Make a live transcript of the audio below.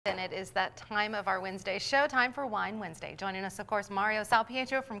And it is that time of our Wednesday show, time for Wine Wednesday. Joining us, of course, Mario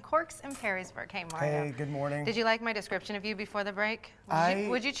Salpietro from Corks in Perrysburg. Hey, Mario. Hey, good morning. Did you like my description of you before the break?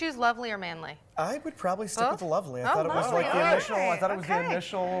 Would you choose lovely or manly? I would probably stick with the lovely. I thought it was lovely. like the initial. I thought it was the Okay.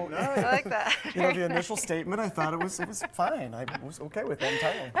 initial. I like that. You know, the initial statement. I thought it was fine. I was okay with it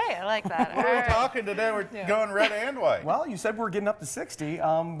entirely. Hey, I like that. What are we talking today? We're going red and white. Well, you said we're getting up to 60.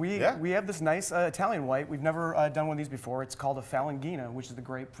 We have this nice Italian white. We've never done one of these before. It's called a Falanghina, which is the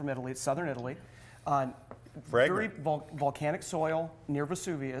grape from Italy. It's southern Italy. Very volcanic soil near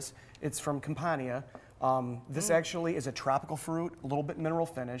Vesuvius. It's from Campania. This actually is a tropical fruit, a little bit mineral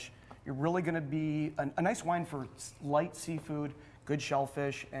finish. You're really going to be a nice wine for light seafood, good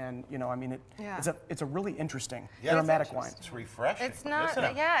shellfish, and you know, I mean, it's a really interesting aromatic wine. It's refreshing. It's not,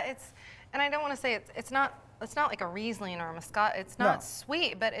 and I don't want to say it's not like a Riesling or a Muscat. It's not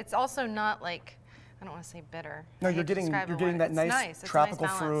sweet, but it's also not like, I don't want to say bitter. No, you're getting that nice tropical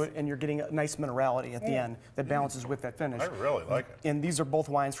fruit, and you're getting a nice minerality at the end that balances with that finish. I really like it. And these are both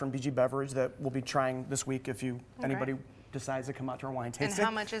wines from BG Beverage that we'll be trying this week if anybody decides to come out to our wine tasting. And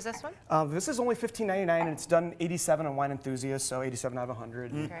how much is this one? This is only $15.99, and it's done 87 on Wine Enthusiast, so 87 out of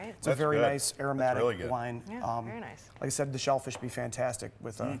 100. Great. It's a very nice aromatic wine. Yeah, very nice. Like I said, the shellfish be fantastic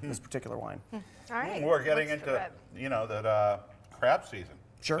with this particular wine. All right. We're getting into that crab season.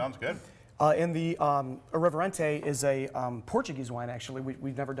 Sure. Sounds good. And the Irreverente is a Portuguese wine, actually.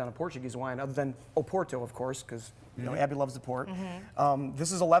 We've never done a Portuguese wine other than Oporto, of course, because you know Abby loves the port.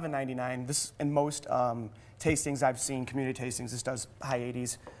 This is $11.99. This, in most tastings I've seen, community tastings, this does high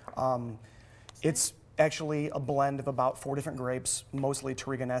 80s. It's actually a blend of about 4 different grapes, mostly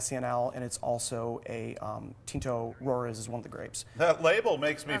Touriga Nacional, and it's also a Tinto Roriz is one of the grapes. That label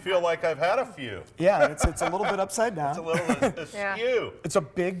makes me feel like I've had a few. Yeah, it's a little bit upside down. It's a little askew. It's a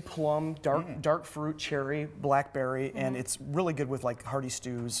big plum, dark fruit, cherry, blackberry, and it's really good with like hearty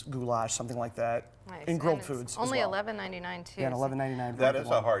stews, goulash, something like that. Nice. In grilled foods. Only as well. $11.99 too. Yeah, and $11.99. That is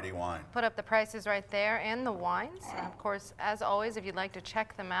a hearty wine. Put up the prices right there and the wines. And of course, as always, if you'd like to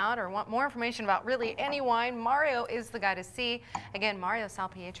check them out or want more information about really any wine, Mario is the guy to see. Again, Mario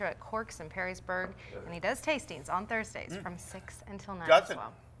Salpietro at Corks in Perrysburg, and he does tastings on Thursdays from 6 until 9 as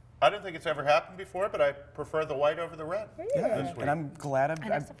well. I don't think it's ever happened before, but I prefer the white over the red. Yeah, and I'm glad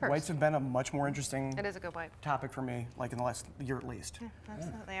whites have been a much more interesting It is a good white. topic for me, like in the last year at least. Yeah,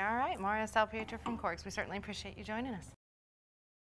 absolutely. All right, Mario Salpietro from Corks. We certainly appreciate you joining us.